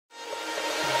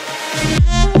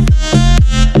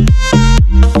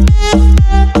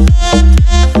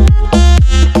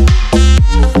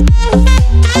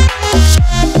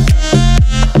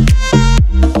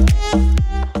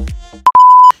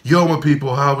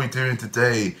people, how are we doing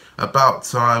today? About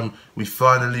time we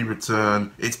finally return.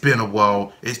 It's been a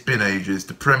while, it's been ages.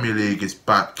 The Premier League is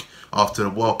back after the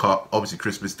World Cup, obviously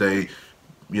Christmas Day,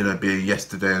 you know, being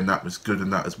yesterday, and that was good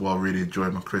and that as well. Really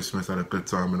enjoyed my Christmas, had a good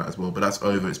time and that as well. But that's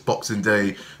over. It's Boxing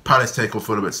Day. Palace take on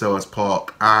Fulham at Selhurst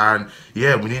Park, and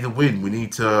yeah, we need a win. We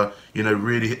need to, you know,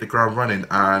 really hit the ground running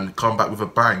and come back with a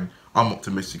bang. I'm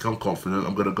optimistic, I'm confident.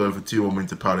 I'm going to go for 2-1 win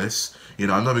to Palace. You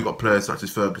know, I know we've got players such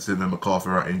as Ferguson and McCarthy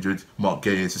are injured. Mark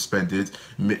Gay is suspended.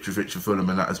 Mitrovic and Fulham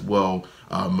and that as well,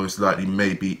 most likely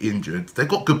may be injured. They've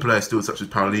got good players still, such as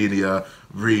Paulinia,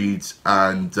 Reed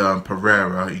and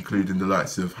Pereira, including the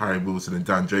likes of Harry Wilson and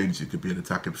Dan James, who could be an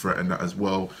attacking threat in that as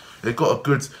well. They've got a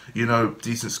good, you know,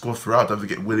 decent squad throughout. Don't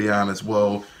forget Willian as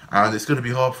well. And it's going to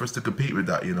be hard for us to compete with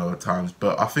that, you know, at times.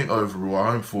 But I think overall,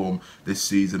 our home form this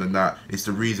season and that is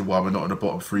the reason why we're not in the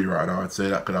bottom three right now. I'd say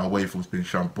that because our away form's been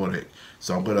shambolic.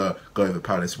 So I'm going to go over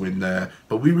Palace win there.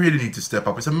 But we really need to step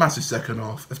up. It's a massive second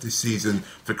half of this season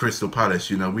for Crystal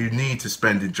Palace. You know, we need to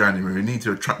spend in January. We need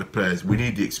to attract the players. We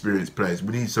need the experienced players.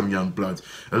 We need some young blood.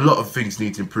 A lot of things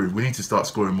need to improve. We need to start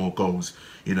scoring more goals.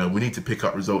 You know, we need to pick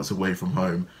up results away from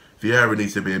home. Vieira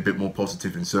needs to be a bit more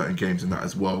positive in certain games and that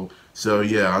as well. So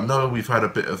yeah, I know we've had a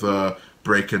bit of a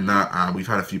break in that, and we've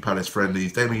had a few Palace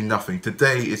friendlies. They mean nothing.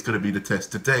 Today is going to be the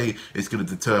test. Today is going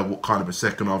to deter what kind of a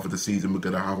second half of the season we're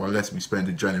going to have, unless we spend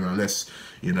in January, unless,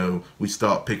 you know, we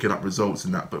start picking up results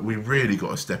and that. But we really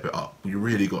got to step it up. We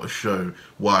really got to show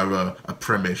why we're a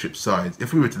Premiership side.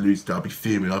 If we were to lose that, I'd be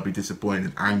fuming. I'd be disappointed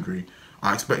and angry.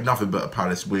 I expect nothing but a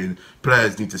Palace win.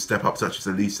 Players need to step up, such as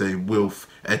Elise, Wilf,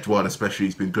 Edouard especially.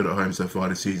 He's been good at home so far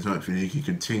this season. Hopefully he can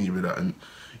continue with that and,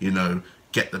 you know,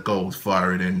 get the goals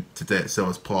firing in today at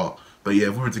Selhurst Park. But yeah,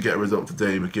 if we were to get a result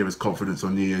today, it would give us confidence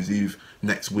on New Year's Eve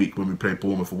next week when we play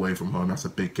Bournemouth away from home. That's a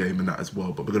big game and that as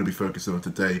well. But we're going to be focusing on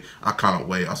today. I cannot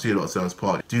wait. I'll see you a lot at Selhurst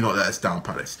Park. Do not let us down,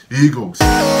 Palace. Eagles.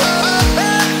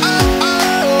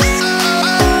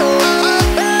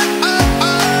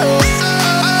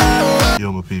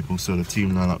 Yo, my people, so the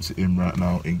team lineups are in right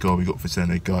now. In goal, we got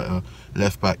Vicente Gaeta.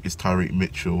 Left back is Tyreek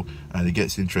Mitchell. And it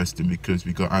gets interesting because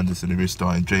we got Anderson who is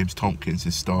starting. James Tompkins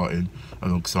is starting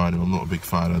alongside him. I'm not a big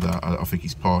fan of that. I think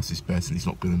he's past his best and he's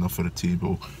not good enough for the team.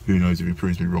 But who knows if he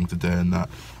proves me wrong today and that.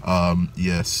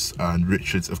 Yes, and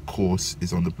Richards, of course,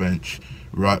 is on the bench.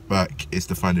 Right back is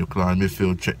Nathaniel Klein.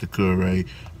 Midfield, Czech Doucouré,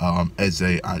 Eze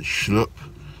and Schlupp.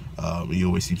 He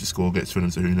always seems to score against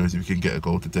Fulham, so who knows if he can get a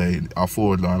goal today. Our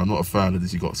forward line, I'm not a fan of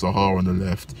this. You've got Sahara on the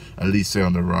left, Elise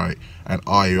on the right, and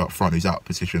Ayew up front, who's out of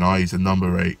position. Ayew's a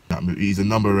number 8. He's a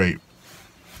number 8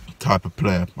 type of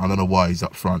player. I don't know why he's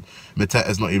up front.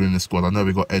 Mateta's not even in the squad. I know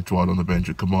we've got Edouard on the bench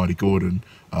and Kamadi Gordon,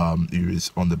 who is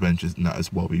on the bench and that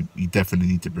as well. We definitely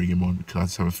need to bring him on because I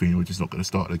just have a feeling we're just not going to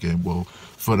start the game well.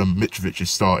 Fulham, Mitrovic is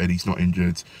started. He's not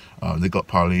injured. They've got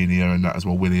Paulinia and that as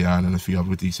well, Willian and a few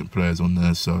other decent players on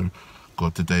there. So,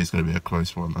 God, today's going to be a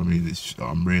close one. I mean,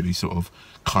 I'm really sort of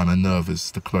kind of nervous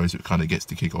the closer it kind of gets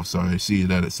to kick off. So, see you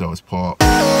there at Selhurst Park.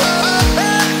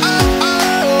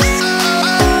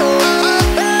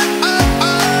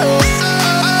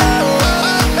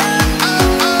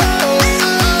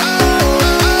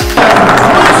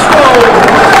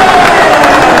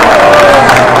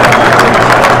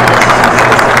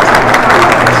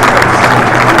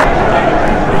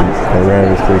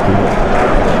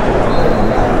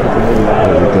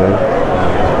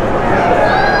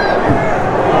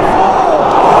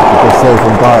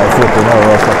 From Gaeta flipping over,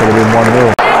 else that could have been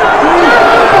 1-0.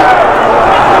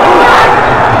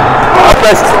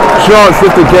 Best chance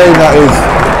with the game, that is.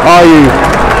 Ayew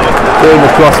doing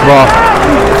the crossbar.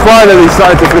 Finally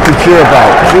starting to flip and cheer about.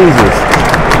 Jesus.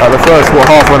 The first,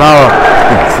 half an hour,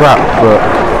 big crap, but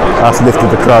that's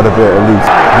lifted the crowd a bit at least.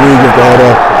 Really give the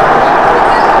header.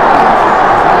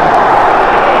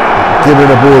 Giving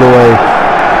the ball away.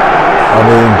 I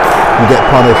mean, you get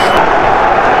punished.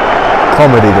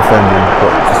 Comedy defending,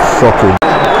 but just shocking.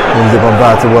 Things have gone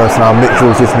bad to worse now.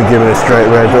 Mitchell's just been given a straight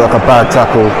red, like a bad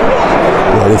tackle.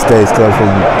 Yeah, this day's gone from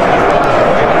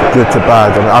good to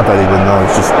bad. I mean, I don't even know.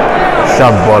 It's just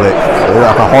shambolic.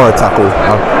 Like a horror tackle.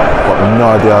 I've got no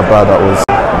idea how bad that was.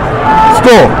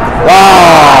 Score!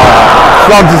 Ah!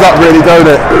 Slugs us up really, don't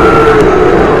it?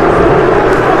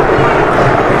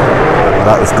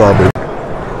 That was garbage.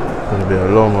 It's going to be a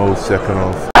long old second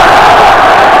half.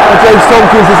 James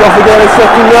Tompkins is off again, a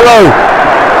second yellow.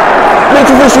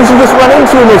 Mitrovic should just run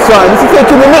into him or something. This is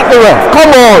taking the nick, the ref. Come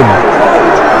on!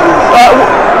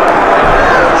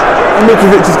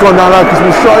 Mitrovic has gone down like because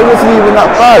we shot. It wasn't even that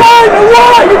bad.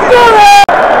 What? You done it!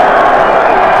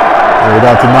 We're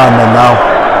down to 9 men now.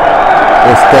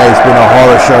 This day's been a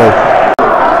horror show.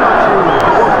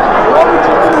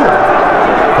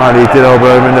 Apparently he did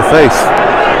elbow him in the face.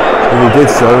 And he did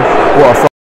so. What a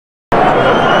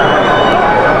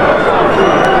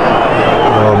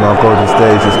oh my god, this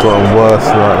day's just gotten worse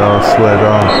right now, I swear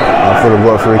down. I Fulham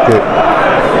got a free kick.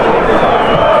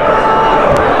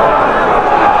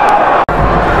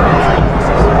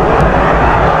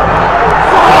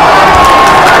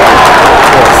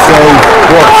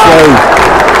 What save!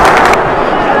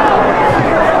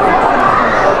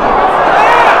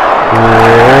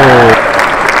 Whoa.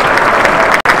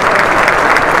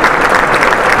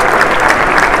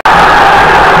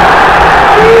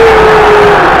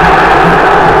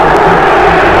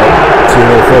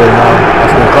 Fulham now.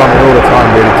 That's been coming all the time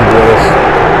really, to be honest.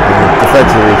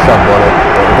 Defensively shove on it,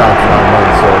 but we're down to 9 men,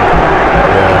 so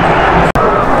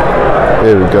yeah.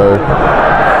 Here we go.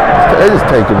 They're just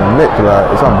taking a nick, like,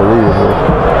 it's unbelievable.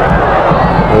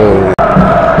 Oh.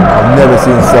 I've never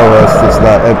seen Selhurst this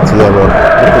like empty ever. Look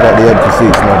at the empty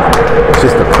seats, man. It's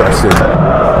just depressing.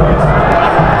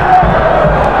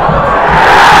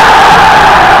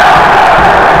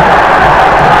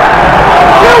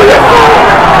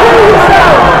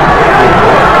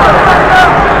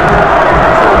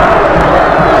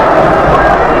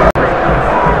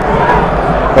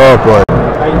 Oh boy. I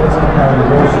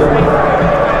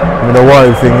mean, the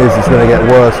worrying thing is it's going to get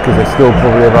worse because there's still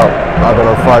probably about, I don't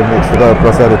know, 5 minutes to go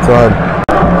plus at a time.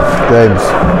 James.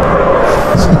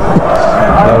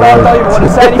 I don't even want to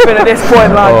say anything at this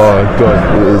point, lads. Oh god,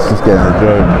 it's just getting a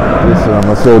joke. Listen, I'm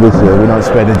going to say this year, we're not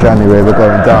spending January, we're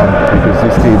going down because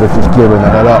this team is just giving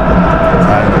the hell up.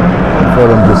 And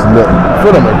Fulham are just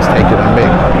taking a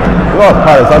mick. God,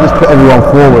 Palace, I just put everyone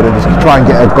forward and just try and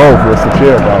get a goal for us to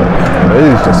cheer about. It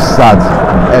is just sad.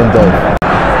 End of.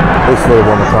 It's Fulham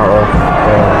on the counter.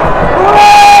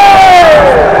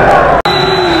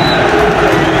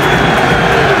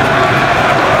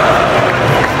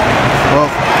 Well,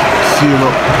 see you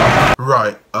lot.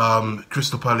 Right,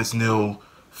 Crystal Palace 0,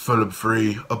 Fulham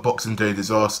 3, a Boxing Day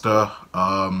disaster.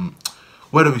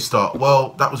 Where do we start?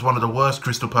 Well, that was one of the worst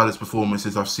Crystal Palace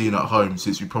performances I've seen at home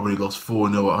since we probably lost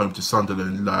 4-0 at home to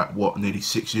Sunderland, like, what, nearly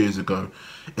 6 years ago.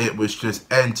 It was just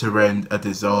end-to-end a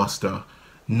disaster.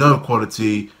 No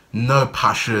quality, no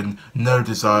passion, no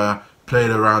desire,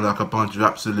 played around like a bunch of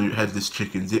absolute headless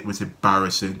chickens. It was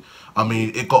embarrassing. I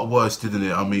mean, it got worse, didn't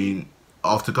it? I mean,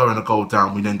 after going a goal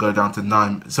down, we then go down to 10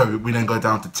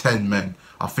 men.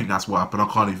 I think that's what happened. I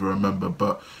can't even remember.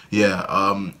 But, yeah,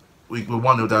 we were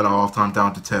 1-0 down at half-time,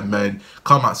 down to 10 men.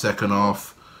 Come out second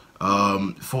half,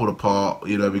 fall apart.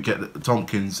 You know, we get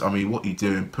Tompkins. I mean, what are you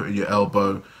doing? Putting your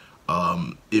elbow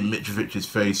in Mitrovic's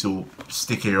face or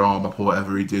sticking your arm up or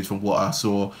whatever he did. From what I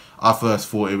saw, I first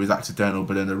thought it was accidental,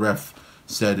 but then the ref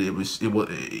said it was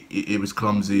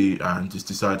clumsy and just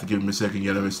decided to give him a second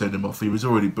yellow and send him off. He was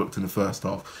already booked in the first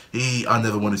half. I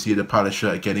never want to see the Palace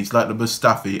shirt again. He's like the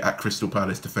Mustafi at Crystal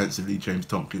Palace defensively, James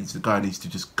Tompkins. The guy needs to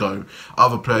just go.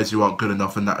 Other players who aren't good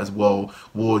enough in that as well.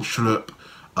 Ward, Schlupp,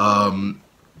 of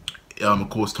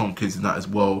course Tompkins and that as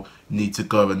well need to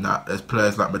go, and that there's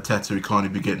players like Mateta who can't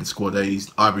even get in the squad.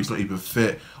 Either he's not even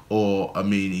fit, or I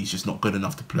mean he's just not good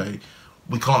enough to play.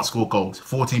 We can't score goals.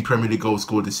 14 Premier League goals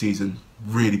scored this season.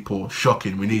 Really poor.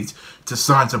 Shocking. We need to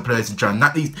sign some players in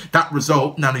January. That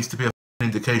result now needs to be a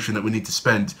indication that we need to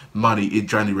spend money in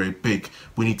January big.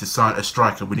 We need to sign a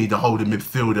striker. We need a holding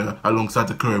midfielder alongside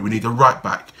the career. We need a right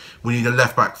back. We need a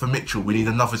left back for Mitchell. We need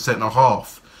another centre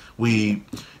half. We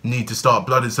need to start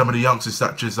blooding some of the youngsters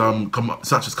such as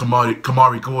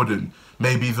Kamari Gordon.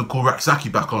 Maybe even call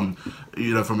Raksaki back on,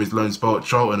 you know, from his loan spell at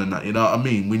Charlton and that. You know what I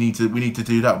mean? We need to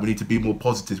do that. We need to be more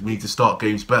positive. We need to start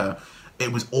games better.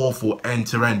 It was awful end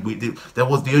to end. There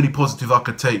was the only positive I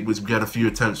could take was we had a few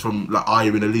attempts from like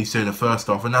Ayer and Elise in the first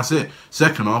half, and that's it.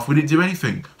 Second half, we didn't do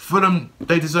anything. Fulham,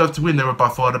 they deserved to win. They were by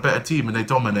far the better team, and they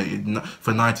dominated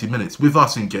for 90 minutes. With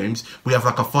us in games, we have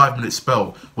like a 5-minute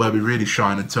spell where we really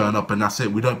shine and turn up, and that's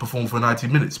it. We don't perform for 90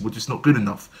 minutes. We're just not good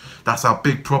enough. That's our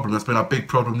big problem. That's been our big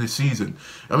problem this season.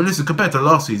 I mean, listen, compared to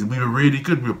last season, we were really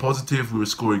good. We were positive. We were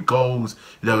scoring goals.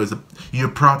 You know, you're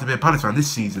proud to be a Palace fan. This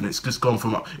season, it's just gone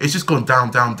down,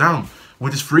 down, down.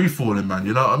 We're just free falling, man.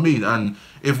 You know what I mean? And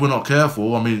if we're not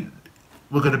careful, I mean,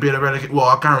 we're going to be in a relegation. Well,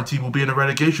 I guarantee we'll be in a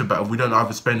relegation battle if we don't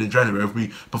either spend in January. If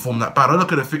we perform that bad, I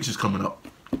look at the fixtures coming up.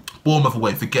 Bournemouth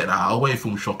away, forget that. Our away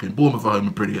form's shocking. Bournemouth at home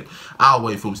are brilliant. Our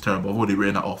away form's terrible. I've already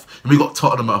written that off. And we got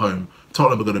Tottenham at home.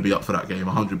 Tottenham are going to be up for that game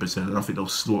 100%, and I think they'll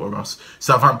slaughter us.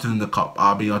 Southampton in the Cup,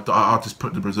 I mean, I'll just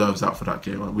put the reserves out for that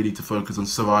game. Like, we need to focus on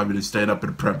surviving and staying up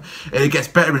in the Prem. And it gets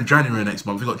better in January next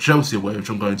month. We've got Chelsea away, which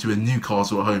I'm going to, and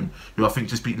Newcastle at home, who I think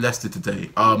just beat Leicester today.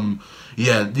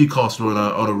 Yeah, Newcastle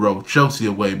on a roll. Chelsea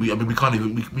away. We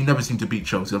never seem to beat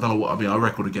Chelsea. I don't know what, I mean, our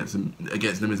record against them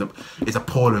is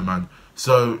appalling, man.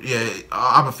 So, yeah,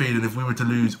 I have a feeling if we were to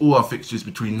lose all our fixtures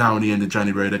between now and the end of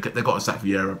January, they've got to sack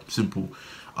Vieira. Simple.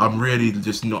 I'm really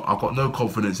just not, I've got no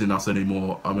confidence in us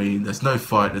anymore. I mean, there's no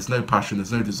fight, there's no passion,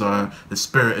 there's no desire. The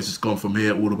spirit has just gone from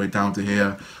here all the way down to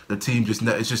here. The team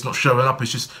it's just not showing up.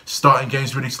 It's just starting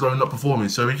games really slow and not performing.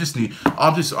 So we just need,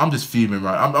 I'm just fuming,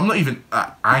 right? I'm not even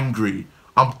angry.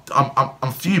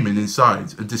 I'm fuming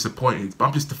inside and disappointed. But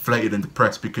I'm just deflated and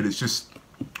depressed because it's just,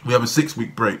 we have a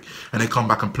 6-week break and they come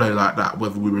back and play like that,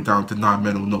 whether we were down to 9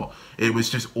 men or not. It was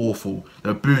just awful.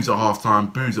 There were boos at half-time,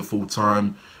 boos at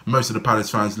full-time. Most of the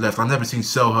Palace fans left. I've never seen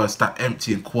Selhurst that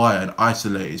empty and quiet and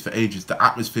isolated for ages. The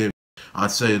atmosphere, I'd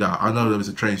say that. I know there was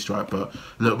a train strike, but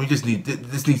look, we just need,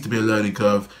 this needs to be a learning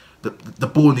curve. The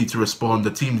ball needs to respond.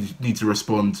 The team needs to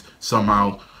respond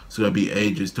somehow. It's going to be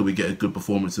ages till we get a good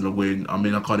performance and a win. I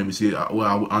mean, I can't even see where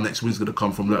our next win's going to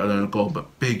come from, let alone a goal.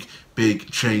 But big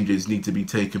changes need to be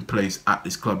taking place at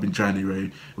this club in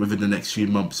January, within the next few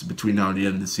months between now and the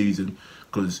end of the season.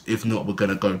 Because if not, we're going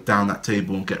to go down that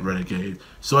table and get relegated.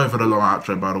 Sorry for the long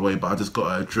outro, by the way, but I just got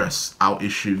to address our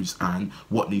issues and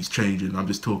what needs changing. I'm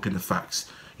just talking the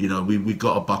facts. You know, we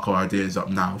got to buck our ideas up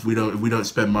now. If we don't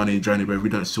spend money in January, if we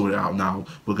don't sort it out now,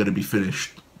 we're going to be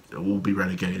finished. We'll be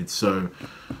relegated. So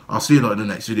I'll see you lot in the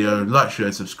next video. Like,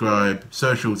 share, subscribe.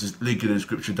 Socials is link in the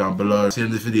description down below. See you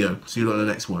in this video. See you lot in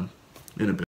the next one. In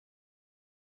a bit.